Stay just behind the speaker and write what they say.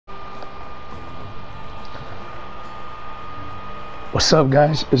What's up,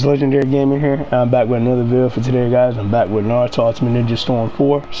 guys? It's Legendary Gaming here. I'm back with another video for today, guys. I'm back with Naruto Ultimate Ninja Storm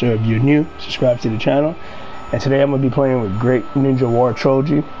 4. So if you're new, subscribe to the channel. And today I'm going to be playing with Great Ninja War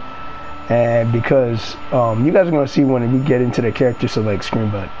Choji. And because you guys are going to see when we get into the character select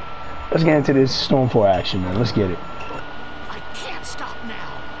screen, but let's get into this Storm 4 action, man. Let's get it. I can't stop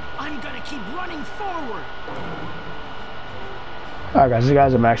now. I'm going to keep running forward. Alright, guys, this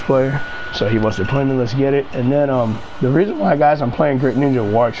guy's a max player, so he wants to play me. Let's get it. And then the reason why, guys, I'm playing Great Ninja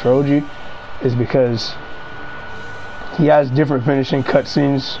War Choji is because he has different finishing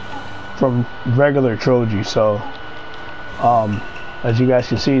cutscenes from regular Choji. So as you guys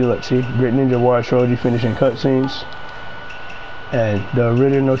can see, let's see, Great Ninja War Choji finishing cutscenes and the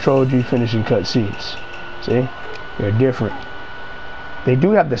original Choji finishing cutscenes. See, they're different. They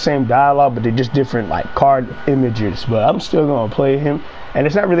do have the same dialogue, but they're just different, like, card images. But I'm still gonna play him, and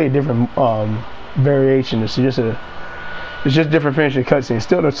it's not really a different variation. It's just different finishing cutscenes.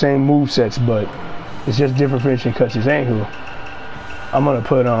 Still the same move sets, but it's just different finishing cutscenes. Anywho, I'm gonna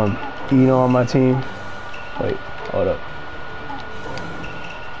put Eno on my team. Wait, hold up.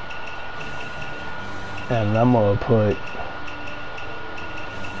 And I'm gonna put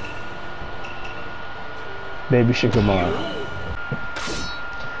Baby Shikamaru.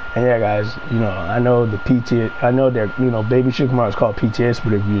 And yeah, guys, you know, I know the PTS, I know that, you know, Baby Shikamaru is called PTS,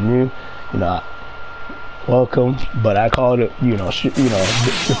 but if you're new, you know, welcome. But I call it, you know,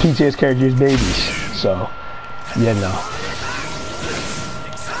 the PTS characters babies. So, yeah, no.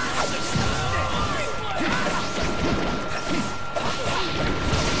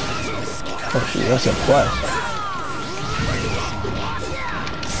 Oh shit, that's a plus.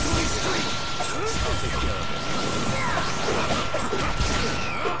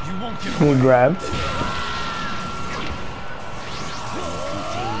 We grab.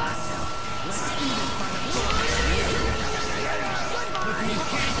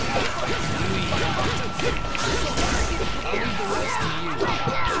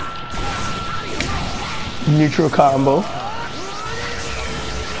 Neutral combo.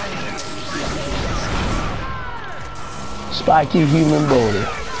 Spiky human boulder.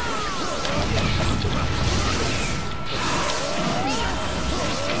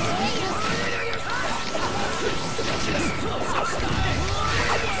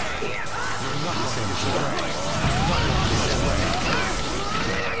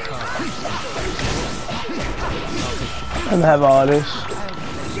 I'm gonna have all this.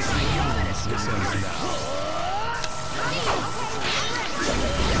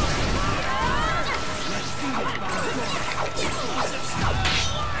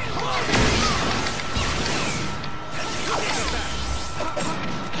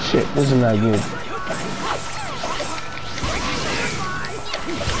 Shit, this is not good.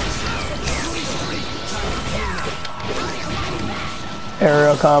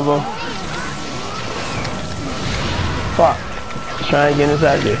 Aerial combo. Fuck. Let's try and get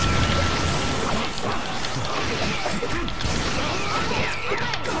inside there.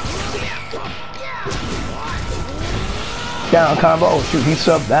 Down combo. Oh shoot, he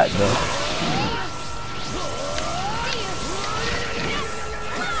subbed that though.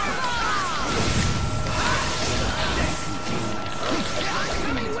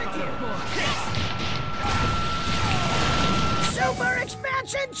 Super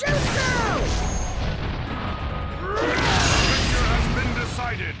expansion jutsu!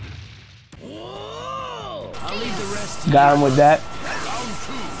 I'll leave the rest. Got him with that.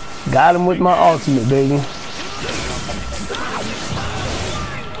 Got him with my ultimate, baby.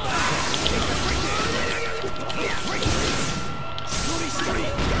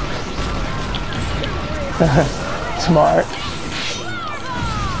 Smart.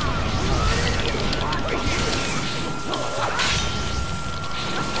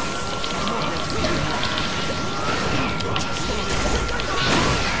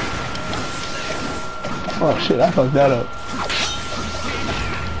 Oh shit, I fucked that up.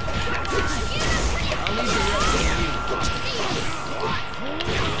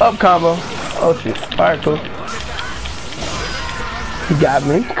 Up combo. Oh shit. Alright, cool. He got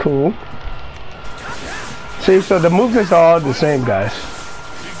me. Cool. See, so the movements are all the same, guys.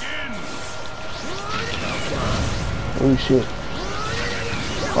 Oh shit.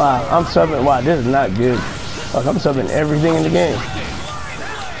 Wow, I'm subbing. Wow, this is not good. Fuck, I'm subbing everything in the game.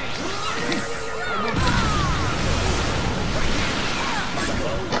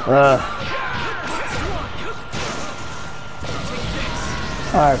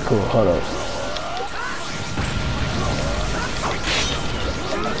 Alright, cool. Hold up.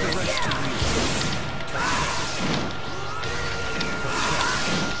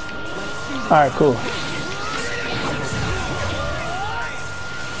 Alright, cool.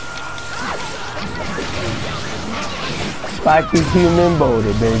 Spiky human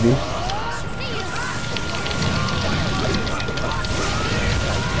boulder, baby.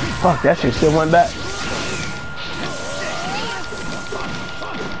 Fuck, that shit still went back.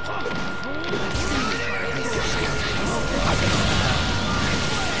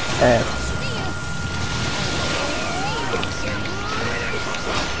 Damn.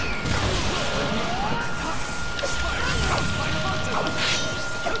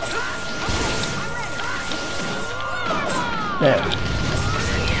 Damn.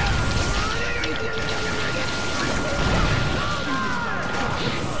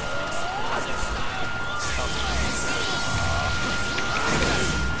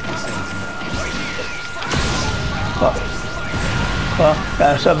 Fuck. Well,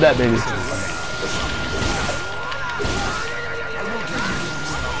 gotta sub that baby.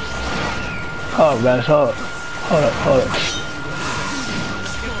 Oh, guys, hold up. Hold up, hold up.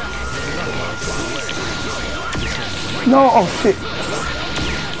 No, oh shit.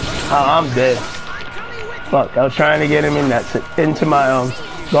 Oh, I'm dead. Fuck, I was trying to get him in that into my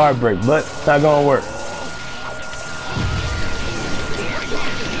guard break, but it's not gonna work.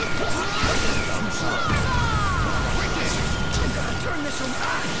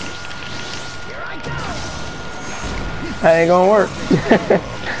 That ain't gonna work.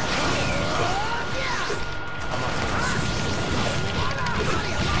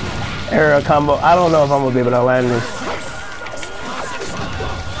 Aerial combo. I don't know if I'm gonna be able to land this.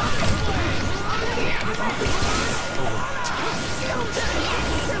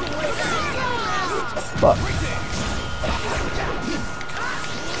 Fuck.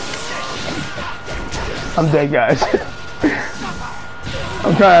 I'm dead, guys.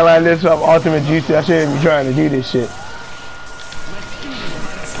 I'm trying to line this up ultimate JUTSU. I shouldn't be trying to do this shit.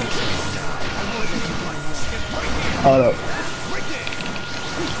 Hold up.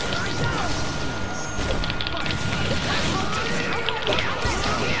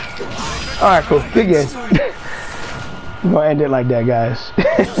 Alright, cool. Good game. I'm gonna end it like that, guys. If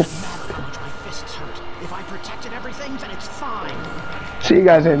I protected everything, then it's fine. See you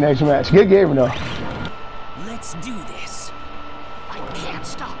guys in the next match. Good game, though. Let's do this. I can't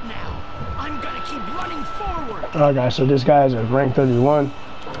stop now. I'm gonna keep running forward. Alright, guys. So this guy is a rank 31.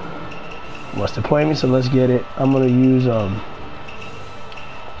 Wants to play me, so let's get it. I'm gonna use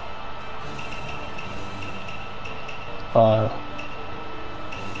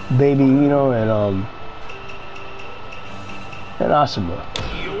Baby Eno and Asuma.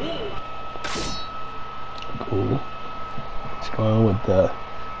 Cool. It's going with the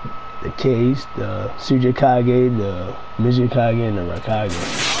K's, the Sujikage, the Mizukage, and the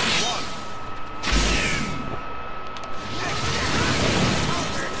Rakage.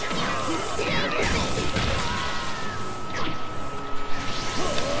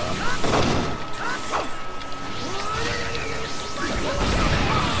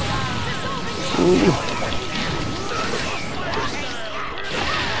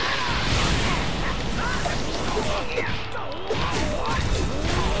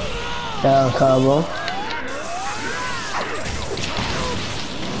 Down combo.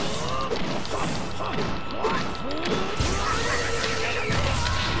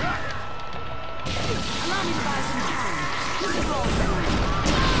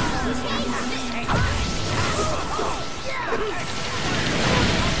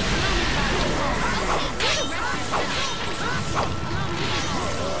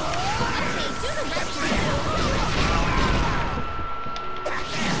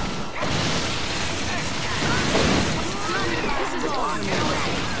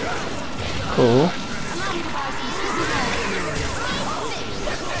 Cool.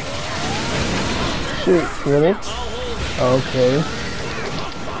 Shoot, really? Okay.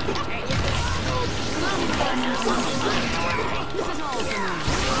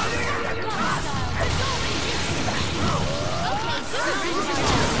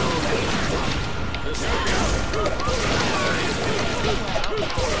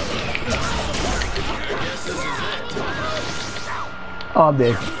 Oh, I'm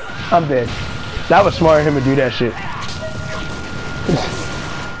dead. I'm dead. That was smart of him to do that shit.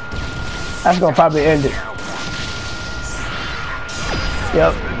 That's gonna probably end it.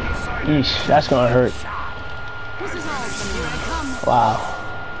 Yep. Yeesh, that's gonna hurt. Wow.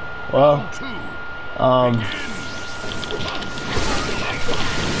 Well,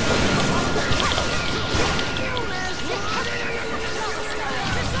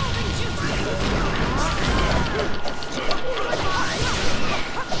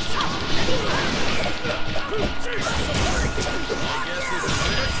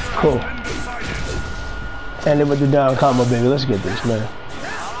 cool. And then with the down combo, baby. Let's get this, man.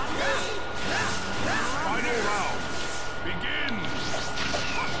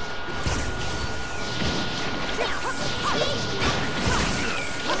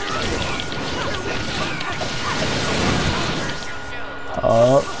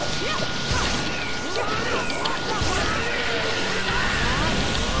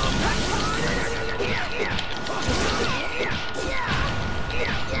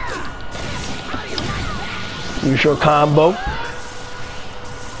 Neutral combo.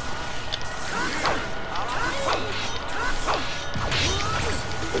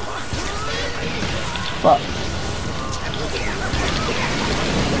 Fuck.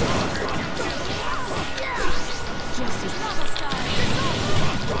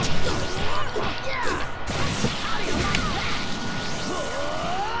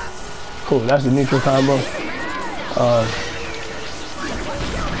 Cool, that's the neutral combo.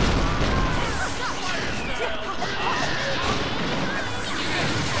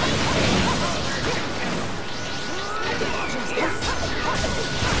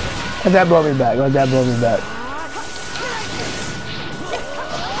 Let that blow me back. Let that blow me back.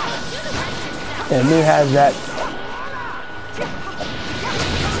 And me has that.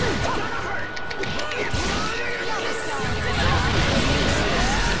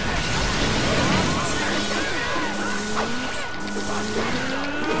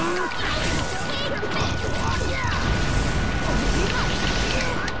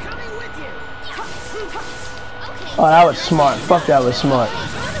 Oh, that was smart. Fuck, that was smart.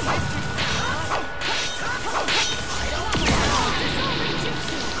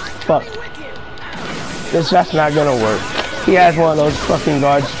 Fuck. That's not gonna work. He has one of those fucking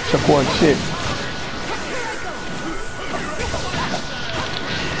guard support shit.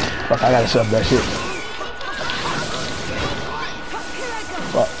 Fuck, I gotta sub that shit.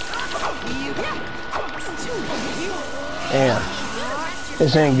 Fuck. Damn.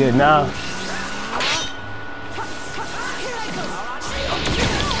 This ain't good now.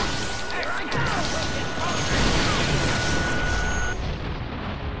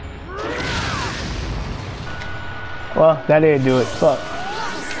 Well, that didn't do it. Fuck.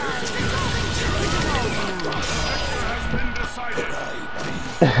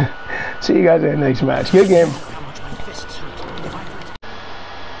 See you guys in the next match. Good game.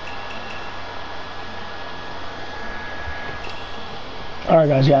 Alright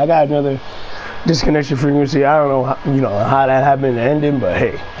guys, yeah, I got another disconnection frequency. I don't know how that happened in the ending, but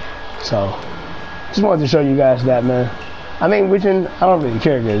hey. So just wanted to show you guys that, man. I mean, I don't really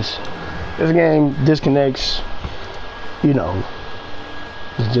care, because this game disconnects. You know,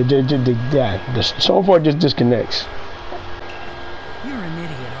 the software just disconnects. You're an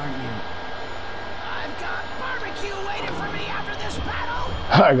idiot, aren't you? I've got barbecue waiting for me after this battle.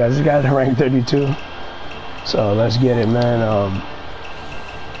 Alright guys, this guy's rank 32. So let's get it, man.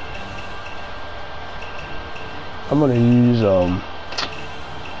 I'm gonna use I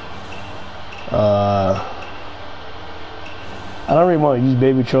don't really want to use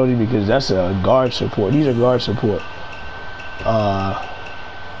Baby Choji because that's a guard support. These are guard support.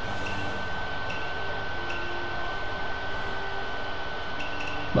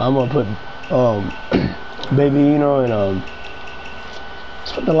 But I'm gonna put Baby Ino and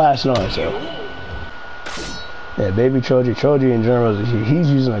let's put the last on. So yeah, Baby Choji in general, he's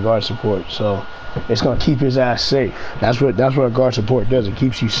using a guard support, so it's gonna keep his ass safe. That's what a guard support does. It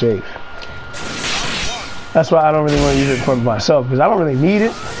keeps you safe. That's why I don't really want to use it for myself, because I don't really need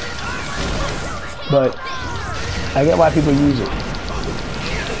it, but I get why people use it.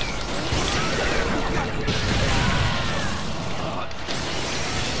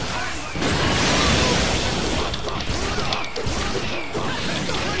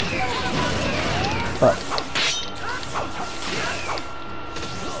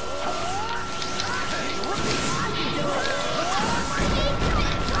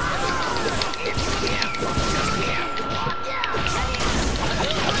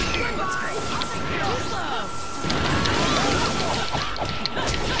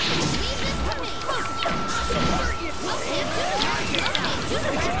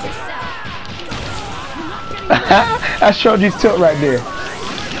 That's Choji's tilt right there.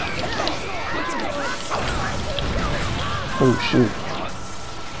 Oh shoot.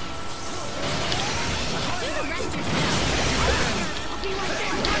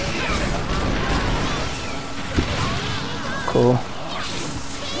 Cool.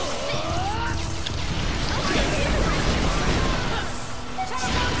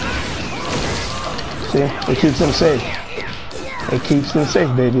 See, it keeps them safe. It keeps them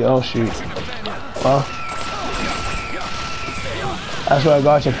safe, baby. Oh shoot. Well, that's what a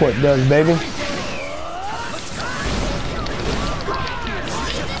guard support does, baby.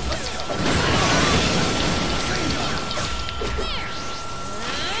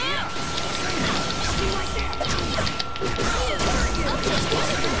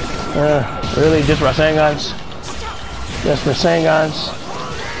 Really, just Rasengans? Just Rasengans?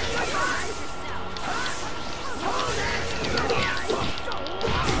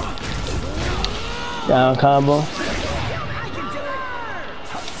 Down combo.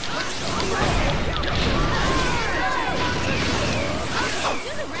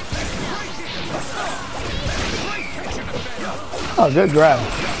 Oh, good grab.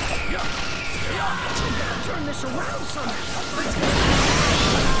 Turn this around somehow.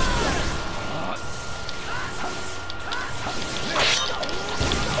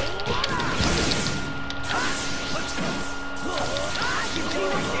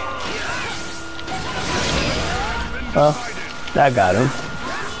 Well, that got him.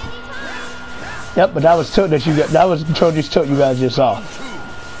 Yep, but that was tilt that you got. That was Choji's tilt you guys just saw.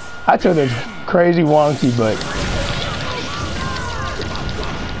 I took it crazy wonky, but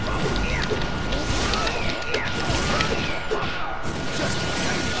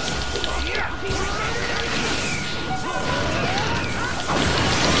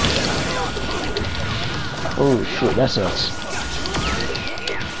oh shit, that sucks.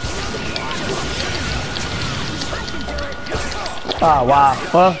 Ah, wow.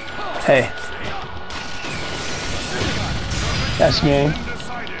 Well, hey. That's game.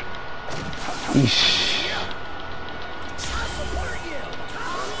 Eesh.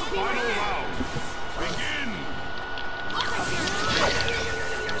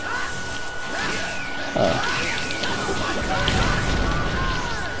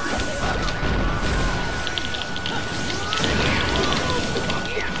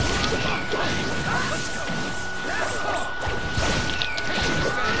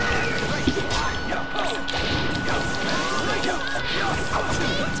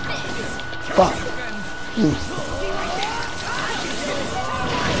 Fuck.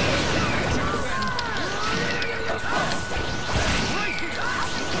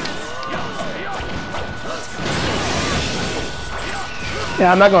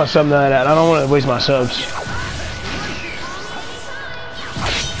 Yeah, I'm not gonna sub none of that. I don't want to waste my subs.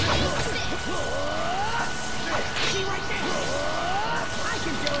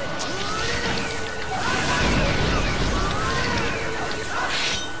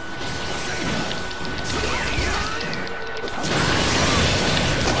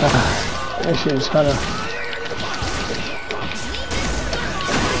 That shit is kind of.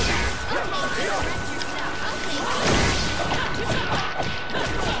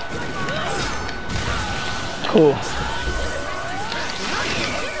 Cool.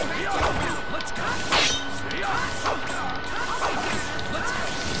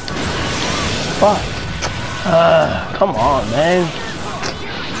 Fuck. Come on, man.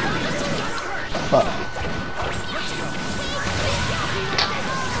 Fuck.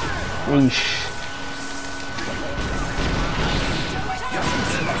 Eesh.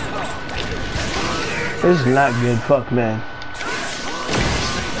 This is not good. Fuck, man.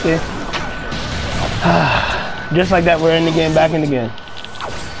 See? Just like that, we're in the game, back in the game.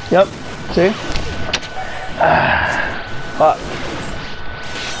 Yep. See? Fuck.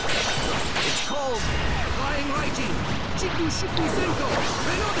 It's called Flying Raiji. Chiku Shuku Senko.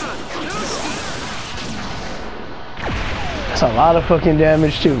 That's a lot of fucking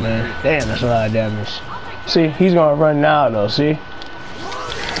damage too, man. Damn, that's a lot of damage. See, he's gonna run now though, see?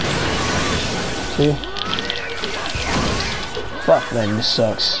 See? Fuck, man, this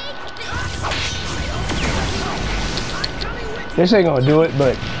sucks. This ain't gonna do it,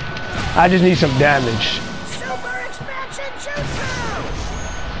 but I just need some damage. Super expansion jutsu.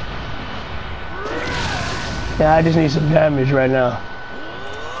 Yeah, I just need some damage right now.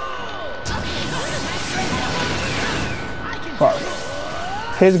 Fuck.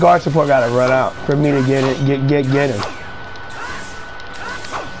 His guard support gotta run out for me to get it, get him.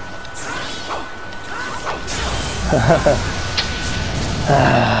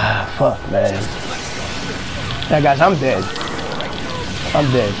 Fuck, man. Yeah, guys, I'm dead. I'm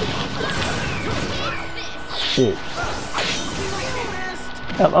dead. Shit.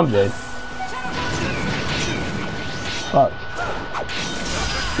 Yep, I'm dead. Fuck.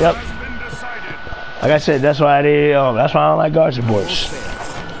 Yep. Like I said, that's why I did. That's why I don't like guard supports.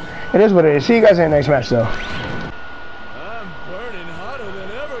 It is what it is. See you guys in the next match, though. I'm burning hotter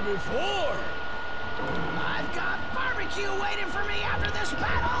than ever before. I've got barbecue waiting for me after this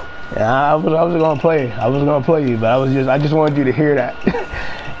battle. Yeah, I was gonna play. I was gonna play you, but I just wanted you to hear that.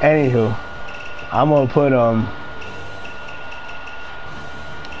 Anywho, I'm gonna put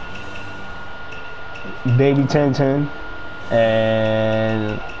Baby 1010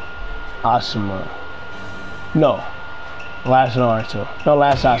 and Asuma. No, last Naruto. No,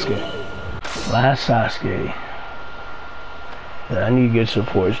 last Sasuke. Last Sasuke. Yeah, I need good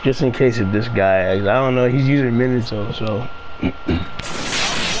supports just in case if this guy. I don't know. He's using Minato, so.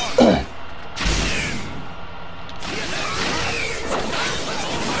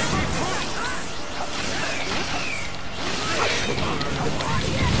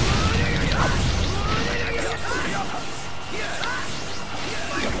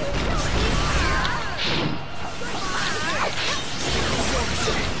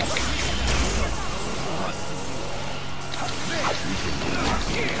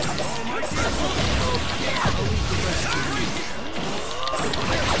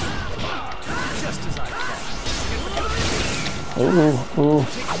 Ooh, ooh.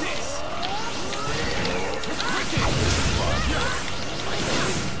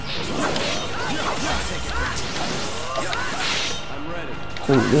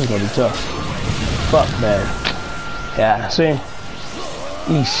 Ooh, this is gonna be tough. Fuck, man. Yeah, see?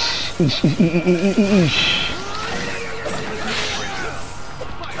 Eesh, eesh, eesh, eesh, eesh.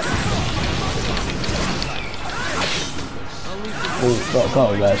 Ooh, fuck,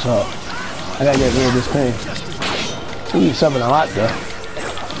 oh, guys, up. I gotta get rid of this pain. Ooh, something a lot, though.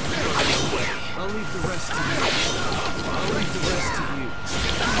 I'll leave the rest to you. I'll leave the rest to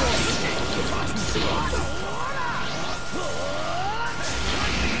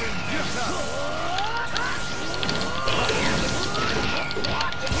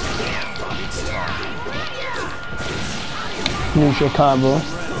you. Neutral combo.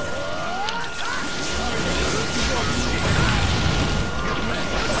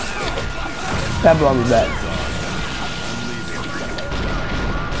 That brought me back.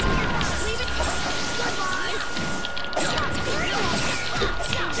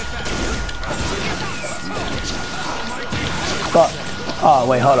 Fuck. Oh,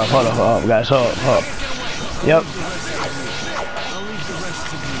 wait, hold up, guys, hold up. Yep.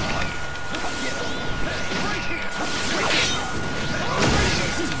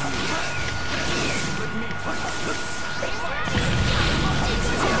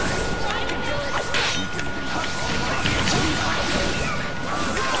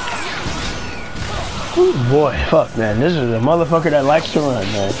 Ooh, boy, fuck, man. This is a motherfucker that likes to run,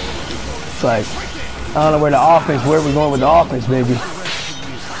 man. It's like, I don't know where we're going with the offense, baby.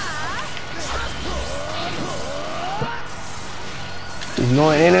 He's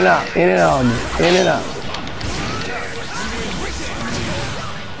going in and out on me, in and out.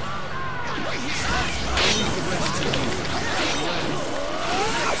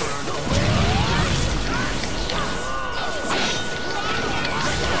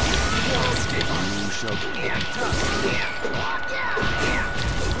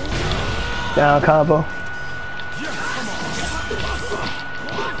 Down combo.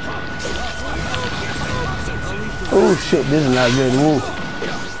 Oh shit, this is not good. Woo.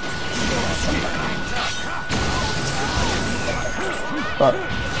 Fuck.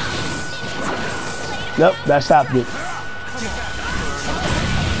 Nope, that stopped it.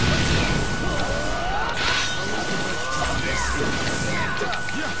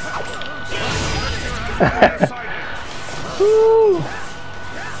 Woo.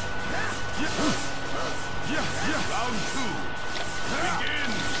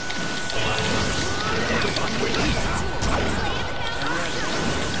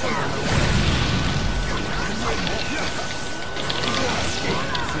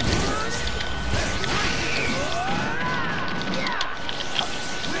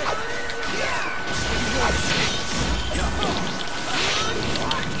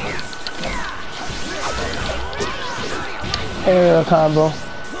 Aerial combo.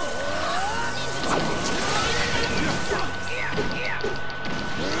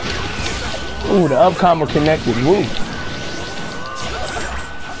 Ooh, the up combo connected. Woo.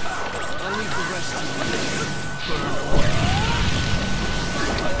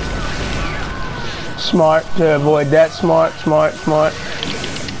 Smart to avoid that. Smart.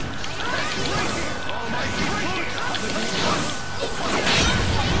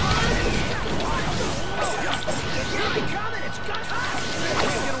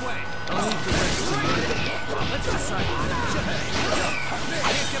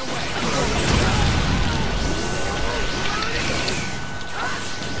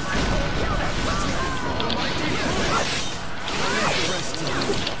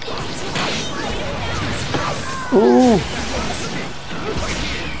 Ooh.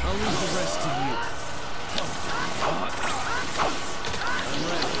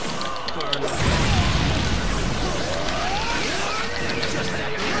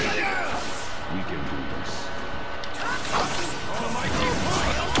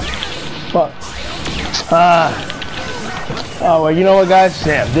 Fuck. Oh, well, you know what, guys?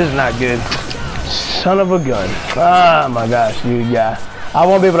 Damn, this is not good. Son of a gun. Ah, my gosh, dude, yeah. I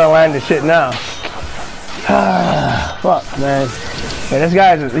won't be able to land this shit now. Fuck, man. Yeah, this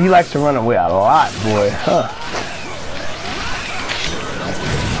guy, he likes to run away a lot, boy. Huh.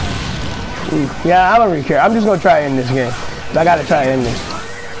 Ooh, yeah, I don't really care. I'm just gonna try to end this game. I gotta try to end this.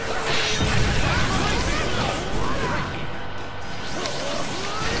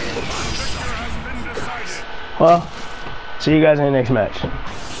 Well, see you guys in the next match.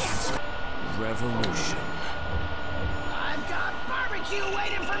 Revolution. I've got barbecue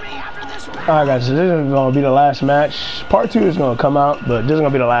waiting for me after this match. Alright guys, so this is gonna be the last match. Part 2 is gonna come out, but this is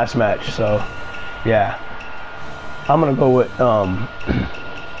gonna be the last match, so yeah. I'm gonna go with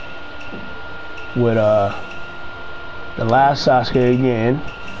the last Sasuke again,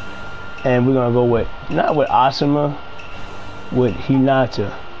 and we're gonna go with not with Asuma, with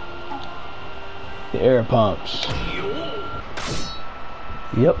Hinata, the air pumps.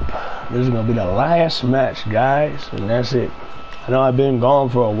 Yep, this is gonna be the last match, guys, and that's it. I know I've been gone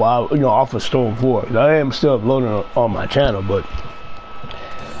for a while, you know, off of Storm 4. I am still uploading on my channel, but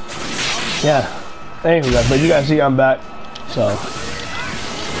yeah. Anyway, guys, but you guys see I'm back, so.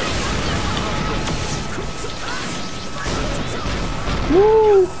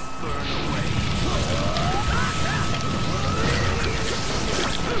 Woo!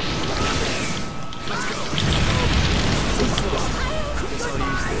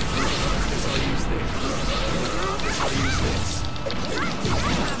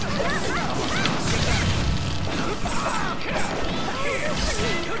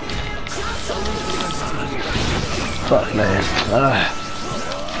 Fuck, man.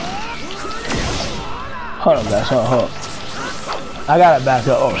 Hold up, guys. Hold up. I gotta back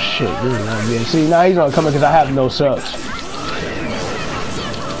up. Oh shit, this is not good. See, now he's gonna come in because I have no subs.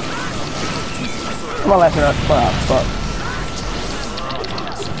 Come on, last one. Fuck.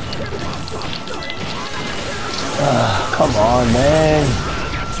 Come on, man.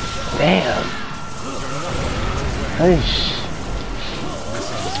 Damn. Hey.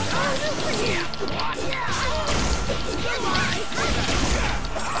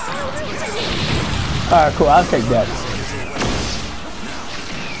 Alright, cool. I'll take that.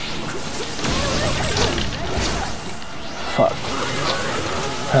 Fuck.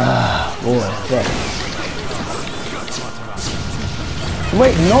 Boy. Yeah.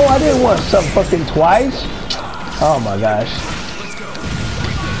 Wait, no, I didn't want sub fucking twice. Oh my gosh.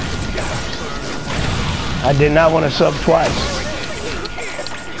 I did not want to sub twice.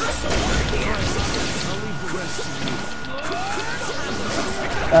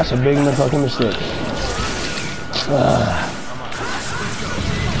 That's a big fucking mistake.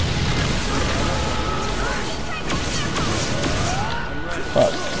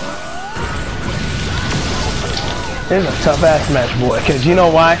 Fuck. This is a tough ass match, boy. Cause you know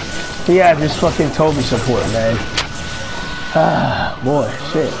why? He has this fucking Toby support, man. Boy,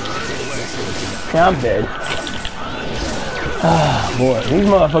 shit. Yeah, I'm dead. Boy, these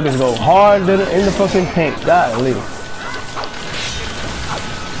motherfuckers go hard in the fucking paint. Golly.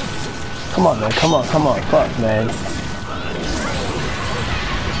 Come on, man. Come on. Fuck, man.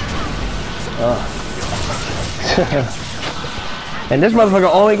 And this motherfucker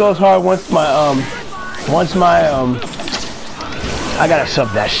only goes hard once my I gotta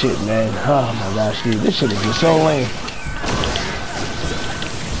sub that shit, man. Oh my gosh, dude, this shit is just so lame.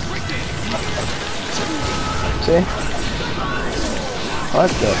 See? What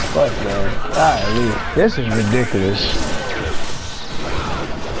the fuck, man? Golly, this is ridiculous.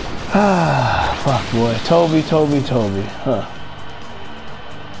 Fuck, boy. Toby. Huh.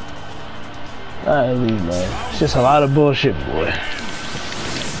 Golly, man. It's just a lot of bullshit, boy.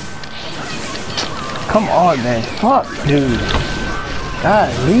 Come on, man. Fuck, dude.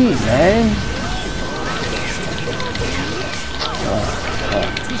 Golly, man.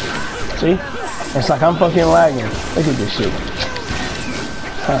 See? It's like I'm fucking lagging. Look at this shit.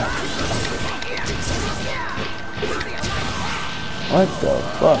 Huh. What the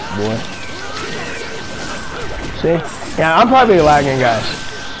fuck, boy? See? Yeah, I'm probably lagging, guys.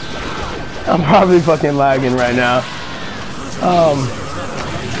 I'm probably fucking lagging right now.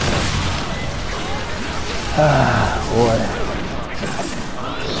 Boy.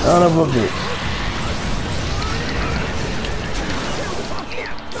 Son of a bitch.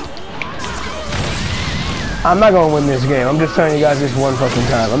 I'm not gonna win this game. I'm just telling you guys this one fucking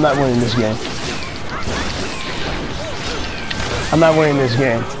time. I'm not winning this game. I'm not winning this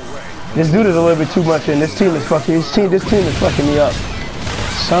game. This dude is a little bit too much, and this team is fucking. This team is fucking me up.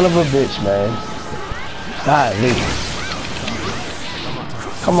 Son of a bitch, man. Golly.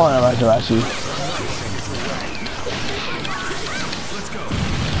 Come on, Arashi.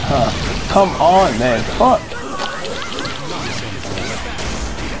 Come on, man. Fuck.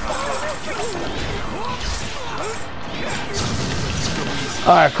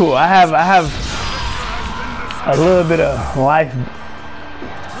 All right, cool. I have a little bit of life,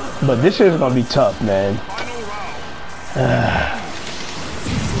 but this shit is gonna be tough, man.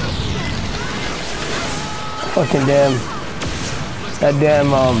 Fucking damn, that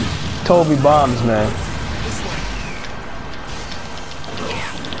damn Toby bombs, man.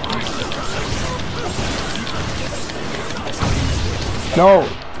 No,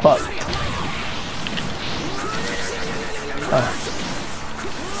 fuck.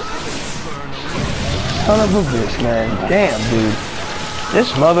 Son of a bitch, man. Damn, dude.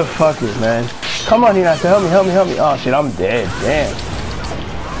 This motherfucker, man. Come on, Hinata. Help me, help me, help me. Oh, shit, I'm dead. Damn.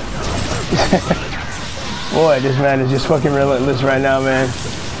 Boy, this man is just fucking relentless right now, man.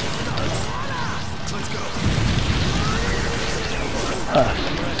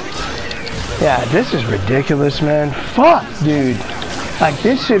 Yeah, this is ridiculous, man. Fuck, dude. Like,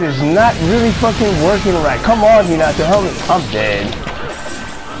 this shit is not really fucking working right. Come on, Hinata. Help me. I'm dead.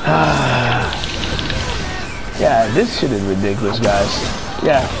 Yeah, this shit is ridiculous, guys.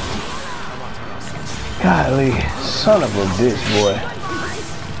 Yeah. Golly, son of a bitch, boy.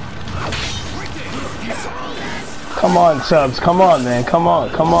 Come on, subs. Come on, man. Come on,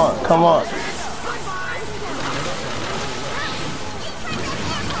 come on, come on.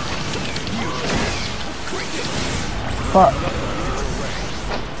 Fuck.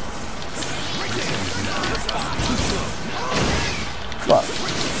 Fuck.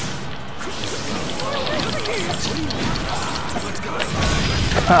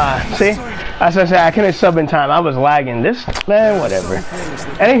 See? As I said, I couldn't sub in time. I was lagging. This, man, whatever.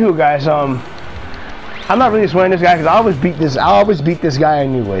 Anywho, guys, I'm not really swearing this guy because I always beat this guy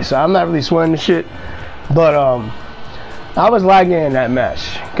anyway. So I'm not really swearing this shit. But I was lagging in that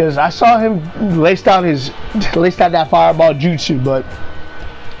match because I saw him laced out that fireball jutsu, but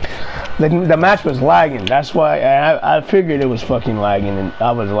the match was lagging. That's why I figured it was fucking lagging, and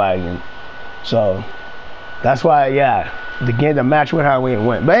I was lagging. So that's why, yeah, the match went how it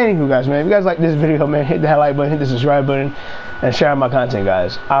went. But anywho, guys, man, if you guys like this video, man, hit that like button, hit the subscribe button, and share my content,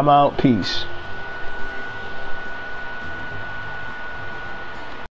 guys. I'm out. Peace.